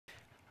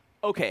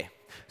Okay,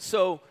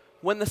 so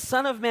when the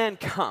Son of Man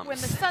comes, When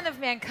the Son of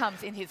Man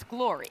comes in his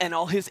glory, and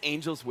all his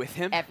angels with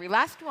him, every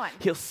last one,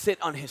 he'll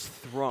sit on his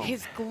throne.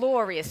 his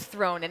glorious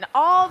throne, and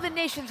all the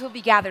nations will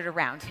be gathered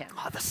around him.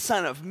 Oh, the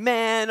Son of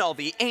Man, all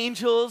the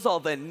angels, all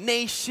the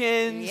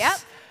nations. Yep.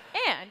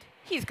 And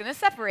he's going to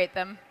separate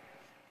them.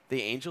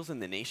 The angels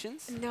and the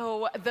nations?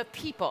 No, the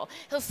people.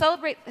 He'll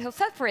separate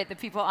the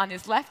people on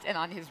his left and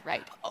on his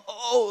right.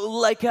 Oh,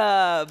 like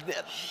a...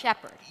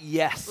 Shepherd.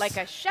 Yes. Like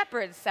a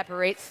shepherd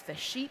separates the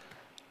sheep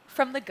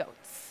from the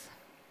goats.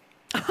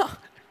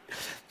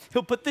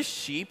 He'll put the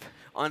sheep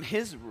on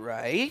his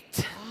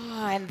right.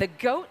 Oh, and the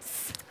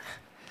goats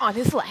on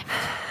his left.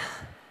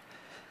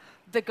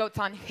 The goats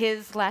on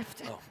his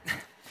left. Oh.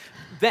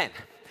 Then,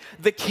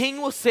 the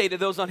king will say to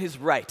those on his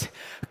right,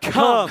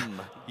 Come,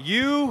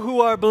 you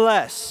who are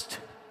blessed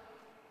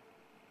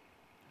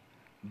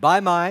by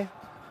my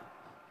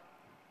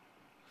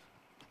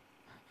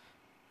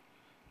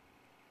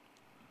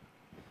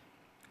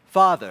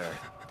Father.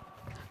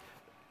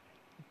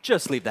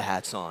 Just leave the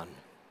hats on.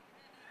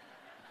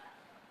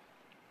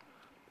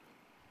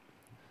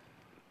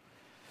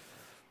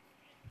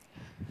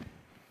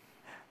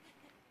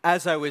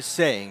 As I was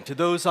saying, to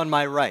those on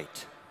my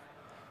right,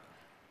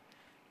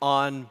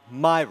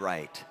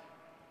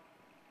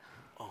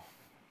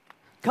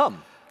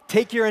 come,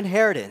 take your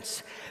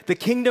inheritance, the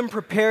kingdom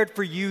prepared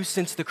for you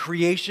since the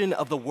creation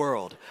of the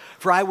world.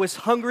 For I was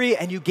hungry,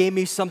 and you gave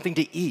me something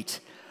to eat.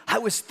 I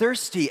was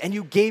thirsty, and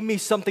you gave me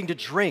something to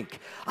drink.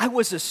 I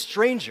was a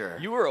stranger.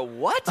 You were a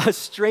what? A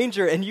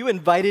stranger, and you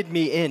invited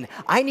me in.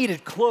 I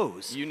needed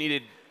clothes. You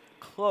needed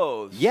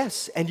clothes.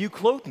 Yes, and you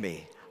clothed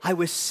me. I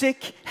was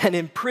sick and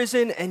in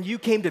prison, and you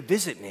came to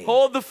visit me.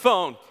 Hold the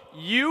phone.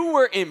 You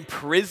were in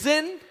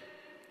prison?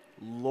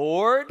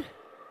 Lord?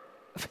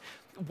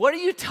 What are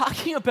you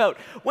talking about?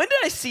 When did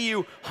I see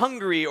you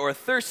hungry or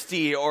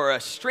thirsty or a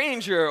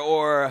stranger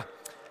or,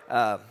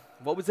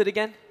 what was it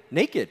again?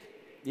 Naked.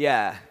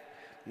 Yeah,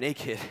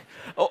 naked.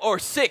 Or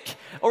sick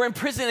or in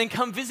prison and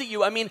come visit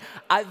you. I mean,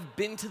 I've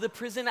been to the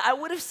prison. I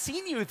would have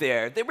seen you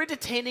there. They were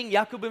detaining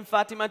Yaqub and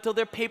Fatima until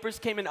their papers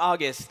came in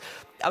August.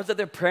 I was at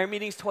their prayer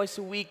meetings twice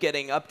a week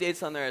getting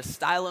updates on their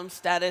asylum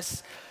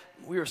status.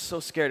 We were so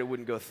scared it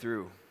wouldn't go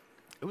through.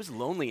 It was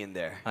lonely in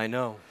there. I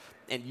know.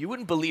 And you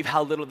wouldn't believe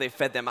how little they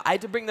fed them. I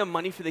had to bring them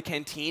money for the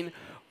canteen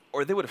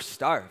or they would have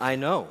starved. I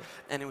know.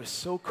 And it was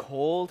so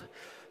cold.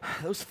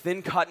 Those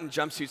thin cotton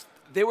jumpsuits,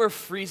 they were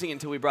freezing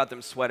until we brought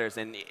them sweaters.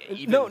 And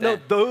even No,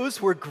 then,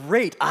 those were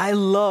great. I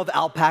love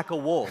alpaca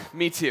wool.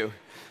 Me too.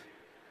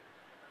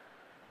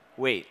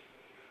 Wait,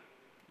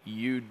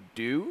 you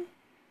do?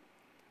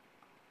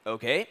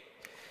 Okay.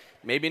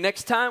 Maybe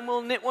next time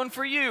we'll knit one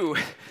for you,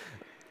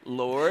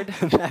 Lord.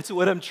 That's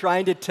what I'm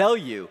trying to tell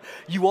you.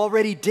 You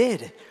already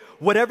did.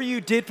 Whatever you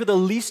did for the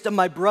least of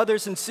my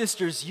brothers and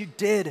sisters, you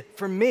did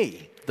for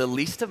me. The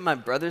least of my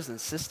brothers and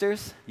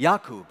sisters?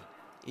 Yaqub.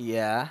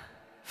 Yeah.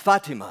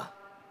 Fatima.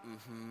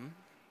 Mm-hmm.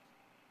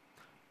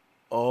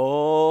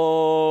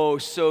 Oh,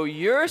 so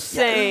you're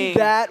saying...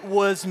 That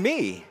was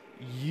me.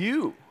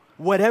 You.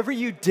 Whatever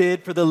you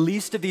did for the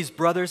least of these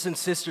brothers and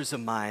sisters of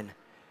mine,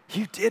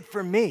 you did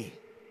for me.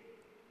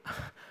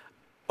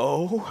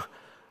 Oh,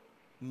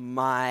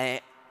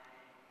 my...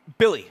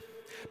 Billy.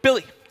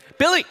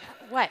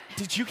 What?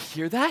 Did you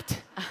hear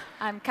that?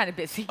 I'm kind of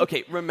busy.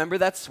 Okay, remember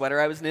that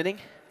sweater I was knitting?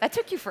 That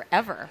took you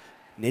forever.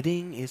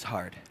 Knitting is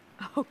hard.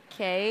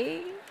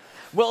 Okay.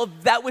 Well,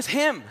 that was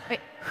him. Wait,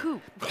 who?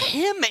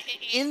 Him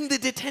in the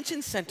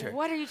detention center.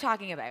 What are you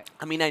talking about?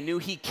 I mean, I knew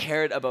he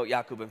cared about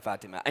Yaqub and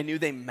Fatima. I knew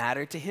they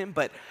mattered to him,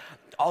 but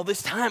all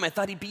this time I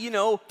thought he'd be, you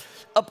know,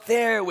 up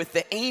there with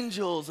the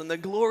angels and the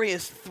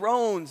glorious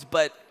thrones,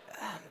 but...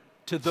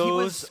 To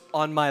those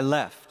on my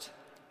left.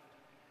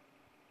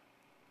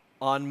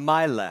 On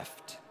my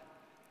left.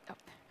 Oh.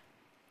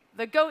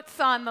 The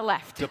goats on the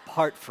left.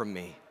 Depart from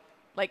me.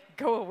 Like,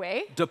 go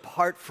away?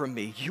 Depart from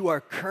me. You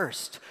are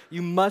cursed.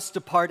 You must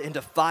depart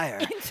into fire.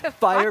 Into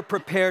fire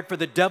prepared for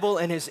the devil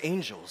and his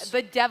angels.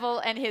 The devil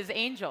and his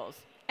angels.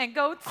 And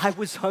goats? I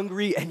was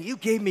hungry, and you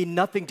gave me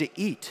nothing to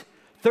eat.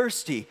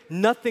 Thirsty,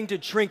 nothing to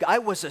drink. I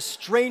was a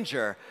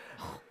stranger.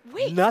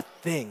 Wait.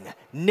 Nothing.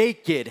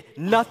 Naked,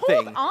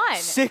 nothing. Hold on.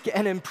 Sick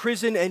and in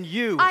prison, and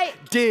you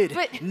did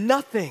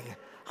nothing.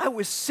 I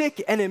was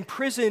sick and in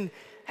prison,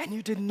 and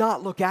you did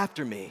not look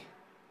after me.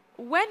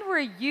 When were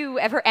you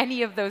ever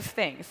any of those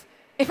things?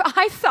 If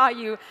I saw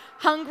you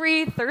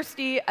hungry,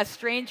 thirsty, a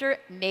stranger,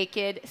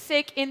 naked,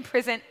 sick, in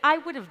prison, I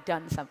would have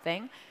done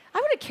something. I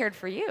would have cared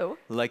for you.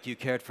 Like you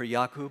cared for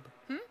Yaqub?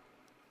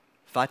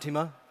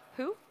 Fatima?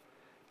 Who?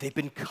 They've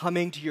been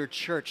coming to your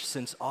church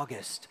since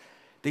August.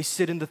 They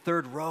sit in the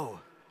third row,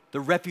 the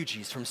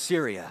refugees from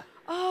Syria.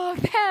 Oh,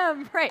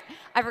 them, right.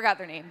 I forgot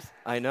their names.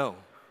 I know.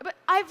 But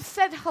I've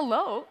said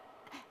hello,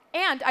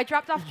 and I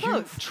dropped off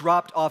clothes. You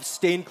dropped off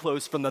stained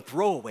clothes from the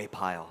throwaway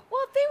pile.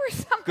 Well, they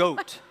were some...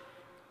 Goat.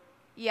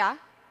 Yeah?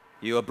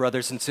 You have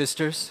brothers and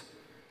sisters?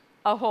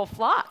 A whole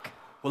flock.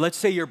 Well, let's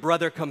say your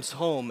brother comes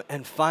home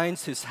and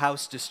finds his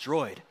house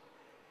destroyed.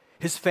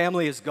 His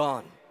family is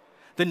gone.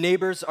 The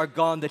neighbors are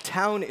gone. The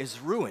town is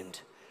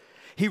ruined.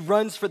 He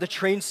runs for the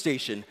train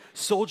station.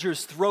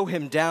 Soldiers throw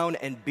him down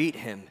and beat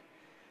him.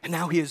 And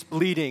now he is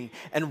bleeding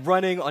and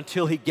running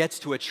until he gets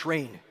to a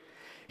train.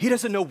 He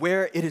doesn't know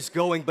where it is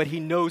going, but he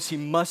knows he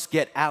must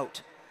get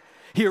out.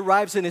 He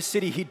arrives in a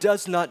city he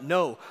does not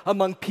know,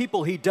 among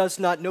people he does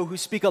not know who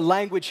speak a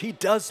language he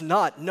does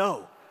not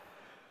know.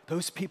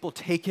 Those people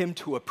take him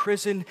to a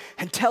prison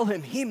and tell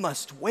him he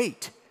must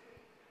wait.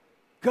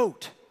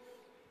 Goat,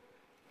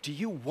 do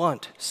you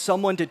want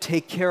someone to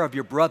take care of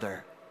your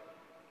brother,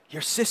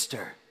 your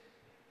sister,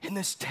 in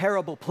this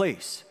terrible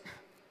place?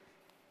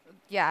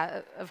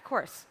 Yeah, of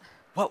course.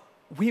 Well,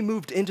 we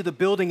moved into the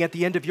building at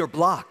the end of your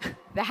block.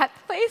 That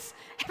place?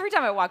 Every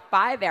time I walk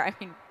by there, I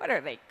mean, what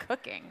are they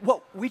cooking?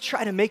 Well, we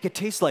try to make it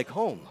taste like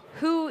home.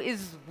 Who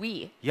is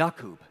we?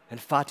 Yaqub and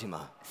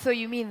Fatima. So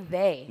you mean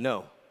they?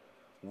 No,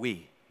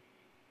 we.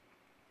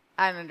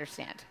 I don't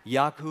understand.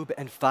 Yaqub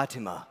and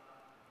Fatima,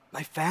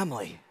 my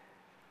family.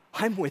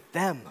 I'm with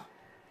them.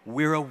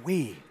 We're a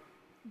we.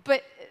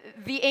 But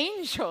the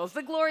angels,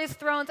 the glorious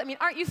thrones, I mean,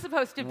 aren't you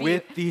supposed to be?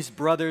 With these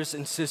brothers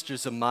and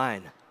sisters of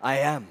mine, I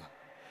am.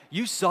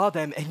 You saw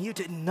them and you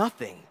did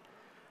nothing.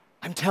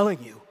 I'm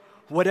telling you,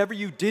 whatever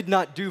you did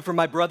not do for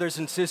my brothers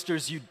and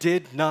sisters, you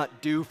did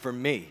not do for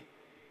me.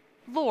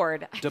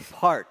 Lord.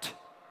 Depart.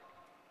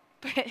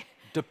 But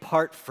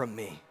Depart from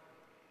me.